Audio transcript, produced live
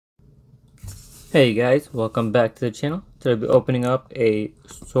Hey guys, welcome back to the channel. Today I'll be opening up a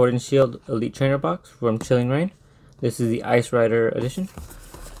Sword and Shield Elite Trainer box from Chilling Reign. This is the Ice Rider edition.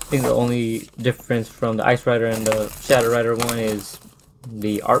 I think the only difference from the Ice Rider and the Shadow Rider one is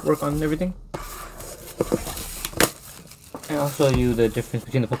the artwork on everything. And I'll show you the difference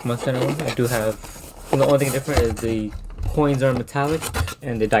between the Pokemon Center one. I think the only thing different is the coins are metallic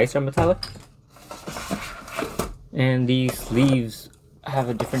and the dice are metallic. And the sleeves have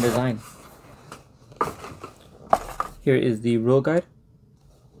a different design. Here is the rule guide.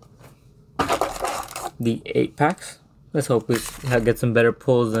 The 8 packs. Let's hope we get some better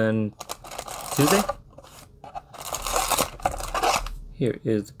pulls than Tuesday. Here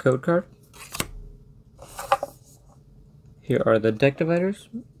is the code card. Here are the deck dividers.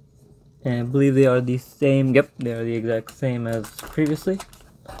 And I believe they are the same. Yep, they are the exact same as previously.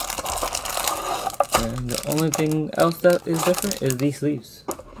 And the only thing else that is different is the sleeves.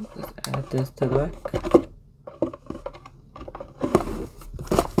 Let's add this to the back.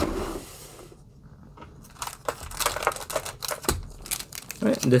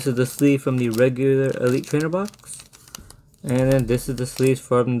 Alright, this is the sleeve from the regular Elite Trainer box. And then this is the sleeves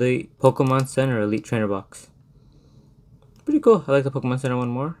from the Pokemon Center Elite Trainer box. Pretty cool. I like the Pokemon Center one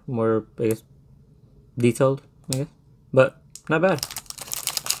more. More, I guess, detailed, I guess. But, not bad.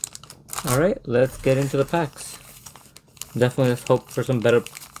 Alright, let's get into the packs. Definitely let's hope for some better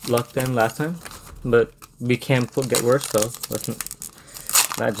luck than last time. But we can get worse, so let's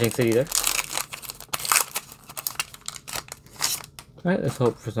not jinx it either. Alright, let's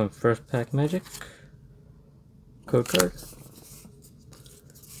hope for some first pack magic. Code card.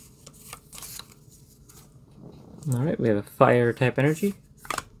 Alright, we have a fire type energy.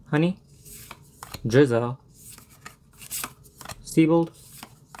 Honey. Drizzle. Seabold.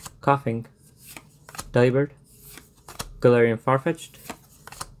 Coughing. Delibird. Galarian Farfetch'd.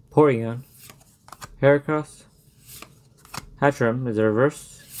 Porygon. Heracross. Hatchram is a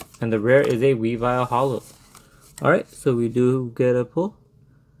reverse. And the rare is a Weavile Holo. Alright, so we do get a pull.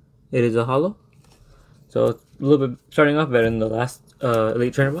 It is a holo. So it's a little bit starting off better than the last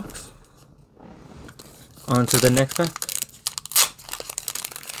Elite Trainer box. On to the next pack.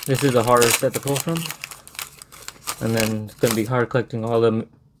 This is a harder set to pull from. And then it's going to be hard collecting all the,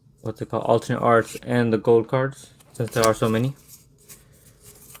 alternate arts and the gold cards, since there are so many.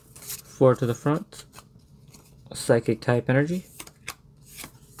 4 to the front. Psychic type energy.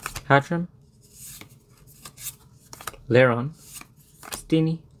 Hatchram. Lairon,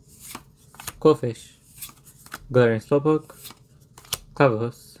 Steenie, Quillfish, Galarian Slowpoke,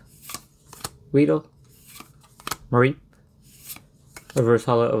 Clavahus, Weedle, Mareep, reverse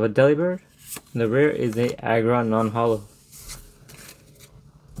holo of a Delibird, and the rare is a Aggron non-holo.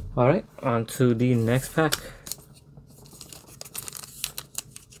 Alright, on to the next pack.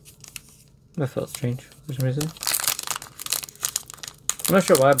 That felt strange for some reason. I'm not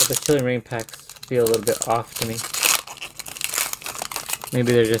sure why, but the Chilling Reign packs feel a little bit off to me.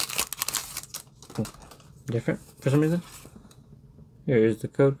 Maybe they're just different for some reason. Here is the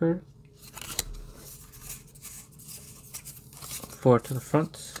code card. 4 to the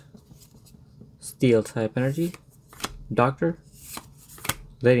front. Steel type energy. Doctor.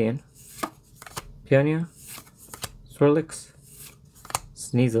 Lydian. Pioneer. Swirlix.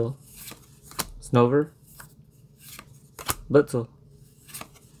 Sneasel. Snover. Blitzel.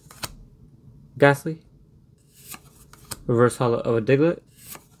 Ghastly. Reverse holo of a Diglett.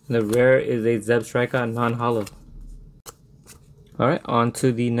 And the rare is a Zebstrika non-holo. Alright, on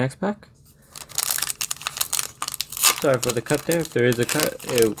to the next pack. Sorry for the cut there. If there is a cut,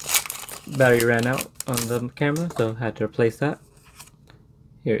 battery ran out on the camera, so I had to replace that.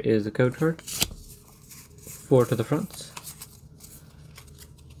 Here is the code card. 4 to the front.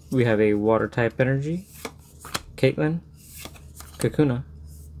 We have a water type energy. Caitlyn. Kakuna.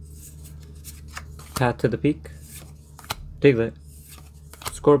 Path to the Peak. Diglett,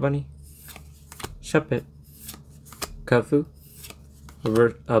 Scorbunny, Shuppet, Kafu,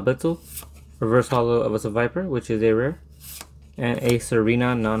 Blitzel, reverse holo of a Viper, which is a rare, and a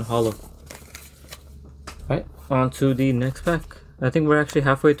Serena non-holo. Alright, on to the next pack. I think we're actually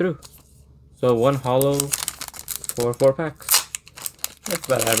halfway through. So 1 holo for 4 packs. That's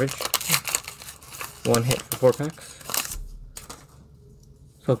about average. 1 hit for 4 packs.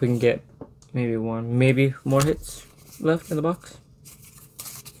 So hope we can get maybe more hits left in the box.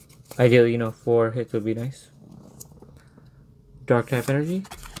 Ideally, 4 hits would be nice. Dark type energy,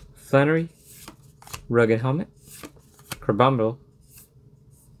 Flannery, Rugged Helmet, Carbombo,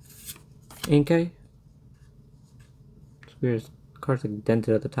 Inkay. It's weird, card's like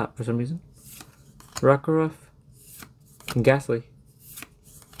dented at the top for some reason. Rockruff, Ghastly,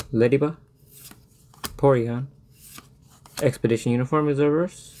 Ladybug, Porygon. Expedition Uniform is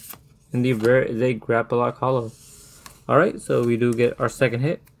reverse. And the rare is a Grapploct Holo. Alright, so we do get our second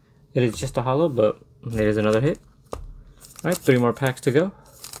hit. It is just a holo, but it is another hit. Alright, 3 more packs to go.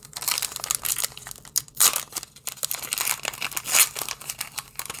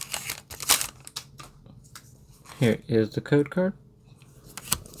 Here is the code card.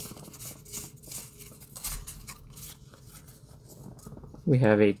 We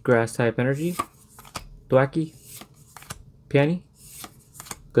have a Grass type energy, Thwackey, Peony,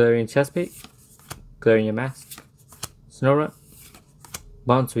 Galarian Chestplate, Galarian Mask, Snorunt,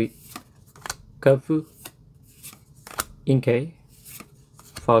 Bounsweet, Kubfu, Inkay,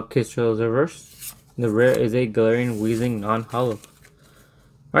 Fog Kestrel is reverse. The rare is a Galarian Weezing non-holo.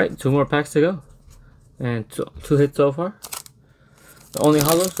 Alright, 2 more packs to go. And two hits so far. The only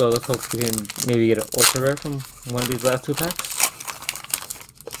holo, so let's hope we can maybe get an ultra rare from one of these last 2 packs.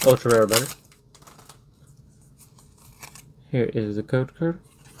 Ultra rare better. Here is the code card.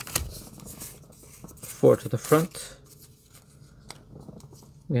 4 to the front.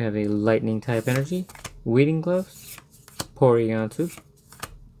 We have a Lightning type energy, Weeding Gloves, Porygon 2,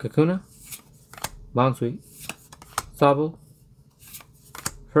 Kakuna, Bounsweet, Sobble,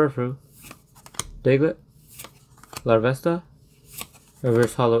 Furfrou, Diglett, Larvesta.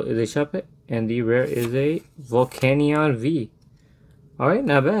 Reverse holo is a Shuppet, and the rare is a Volcanion V. Alright,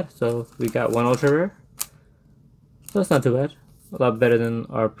 not bad. So we got 1 ultra rare. So that's not too bad. A lot better than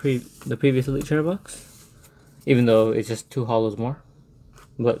our the previous Elite Trainer box. Even though it's just 2 holos more.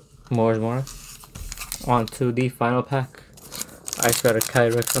 But more is more. On to the final pack. I got a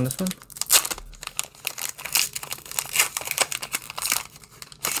Kyrex on this one.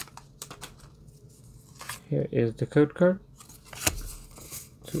 Here is the code card.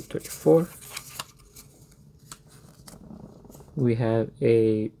 234. We have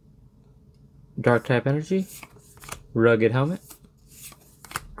a Dark type energy, Rugged Helmet,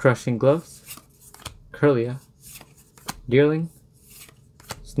 Crushing Gloves, Kirlia, Deerling,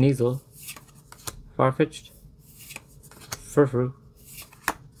 Sneasel, Farfetch'd, Furfrou,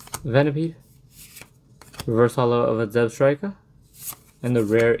 Venipede, reverse holo of a Zebstrika, and the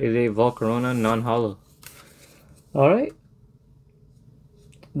rare is a Volcarona non-holo. Alright,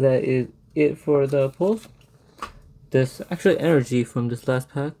 that is it for the pulls. This actually energy from this last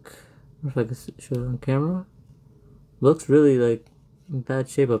pack, if I can show it on camera, looks really like in bad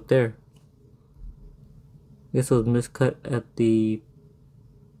shape up there. I guess it was miscut at the,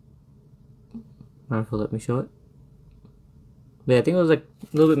 I don't know if it'll let me show it. But yeah, I think it was like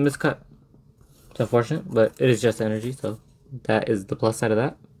a little bit miscut. It's unfortunate, but it is just energy, so that is the plus side of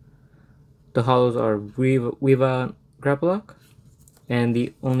that. The holos are Weavile Grapploct, and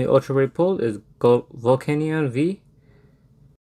the only ultra rare pulled is Volcanion V